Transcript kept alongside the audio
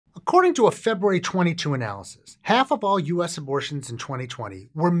According to a February 22 analysis, half of all U.S. abortions in 2020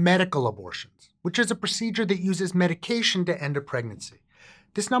 were medical abortions, which is a procedure that uses medication to end a pregnancy.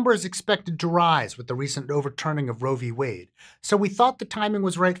 This number is expected to rise with the recent overturning of Roe v. Wade, so we thought the timing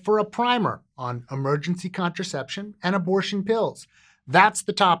was right for a primer on emergency contraception and abortion pills. That's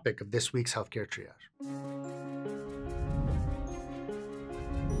the topic of this week's Healthcare Triage.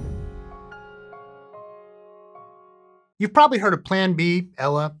 You've probably heard of Plan B,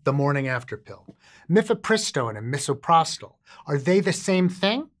 Ella, the morning after pill. Mifepristone and misoprostol. Are they the same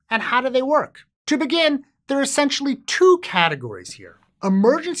thing? And how do they work? To begin, there are essentially two categories here: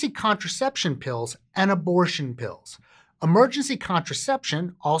 emergency contraception pills and abortion pills. Emergency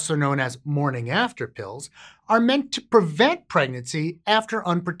contraception, also known as morning after pills, are meant to prevent pregnancy after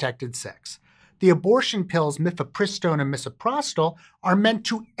unprotected sex. The abortion pills mifepristone and misoprostol are meant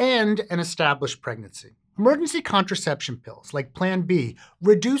to end an established pregnancy. Emergency contraception pills, like Plan B,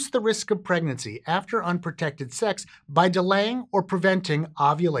 reduce the risk of pregnancy after unprotected sex by delaying or preventing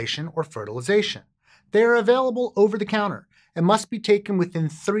ovulation or fertilization. They are available over the counter and must be taken within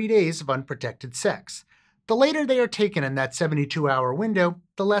 3 days of unprotected sex. The later they are taken in that 72-hour window,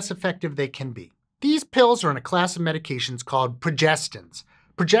 the less effective they can be. These pills are in a class of medications called progestins.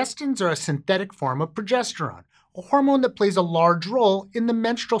 Progestins are a synthetic form of progesterone, a hormone that plays a large role in the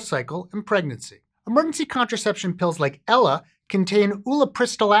menstrual cycle and pregnancy. Emergency contraception pills like Ella contain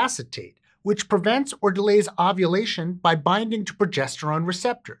ulipristal acetate, which prevents or delays ovulation by binding to progesterone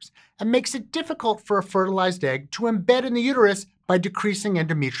receptors and makes it difficult for a fertilized egg to embed in the uterus by decreasing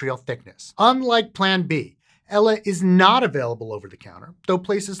endometrial thickness. Unlike Plan B, Ella is not available over the counter, though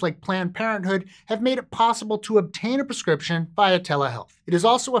places like Planned Parenthood have made it possible to obtain a prescription via telehealth. It is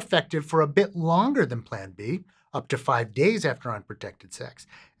also effective for a bit longer than Plan B, up to 5 days after unprotected sex,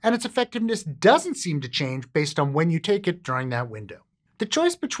 and its effectiveness doesn't seem to change based on when you take it during that window. The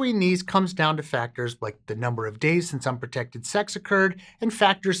choice between these comes down to factors like the number of days since unprotected sex occurred and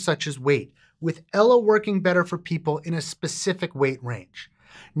factors such as weight, with Ella working better for people in a specific weight range.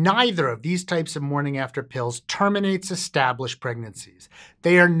 Neither of these types of morning after pills terminates established pregnancies.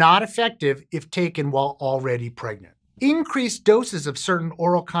 They are not effective if taken while already pregnant. Increased doses of certain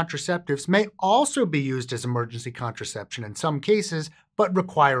oral contraceptives may also be used as emergency contraception in some cases, but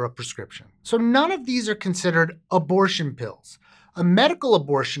require a prescription. So none of these are considered abortion pills. A medical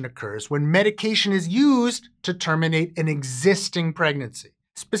abortion occurs when medication is used to terminate an existing pregnancy.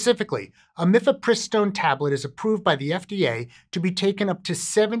 Specifically, a mifepristone tablet is approved by the FDA to be taken up to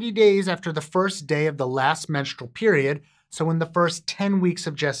 70 days after the first day of the last menstrual period, so in the first 10 weeks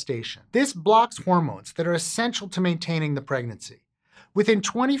of gestation. This blocks hormones that are essential to maintaining the pregnancy. Within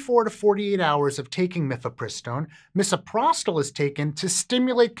 24 to 48 hours of taking mifepristone, misoprostol is taken to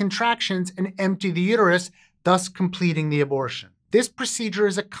stimulate contractions and empty the uterus, thus completing the abortion. This procedure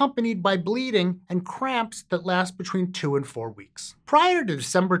is accompanied by bleeding and cramps that last between 2 and 4 weeks. Prior to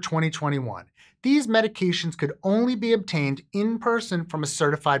December 2021, these medications could only be obtained in person from a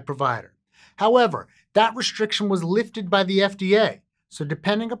certified provider. However, that restriction was lifted by the FDA, so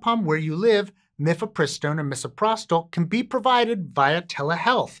depending upon where you live, mifepristone and misoprostol can be provided via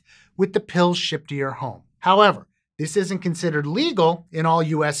telehealth, with the pills shipped to your home. However, this isn't considered legal in all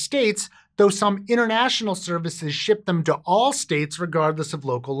U.S. states, though some international services ship them to all states regardless of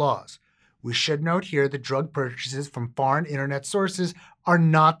local laws. We should note here that drug purchases from foreign internet sources are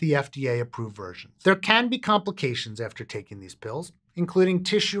not the FDA-approved versions. There can be complications after taking these pills, including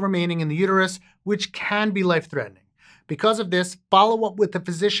tissue remaining in the uterus, which can be life-threatening. Because of this, follow-up with a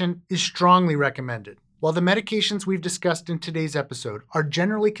physician is strongly recommended. While the medications we've discussed in today's episode are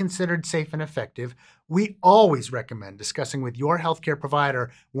generally considered safe and effective, we always recommend discussing with your healthcare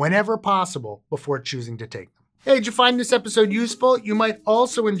provider whenever possible before choosing to take them. Hey, did you find this episode useful? You might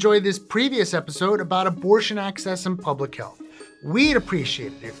also enjoy this previous episode about abortion access and public health. We'd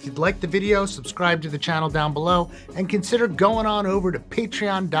appreciate it if you'd like the video, subscribe to the channel down below, and consider going on over to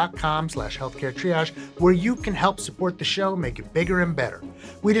patreon.com/healthcaretriage, where you can help support the show, make it bigger and better.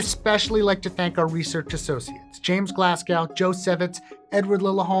 We'd especially like to thank our research associates, James Glasgow, Joe Sevitz, Edward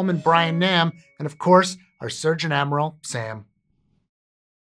Lillaholm, and Brian Nam, and of course, our Surgeon Admiral, Sam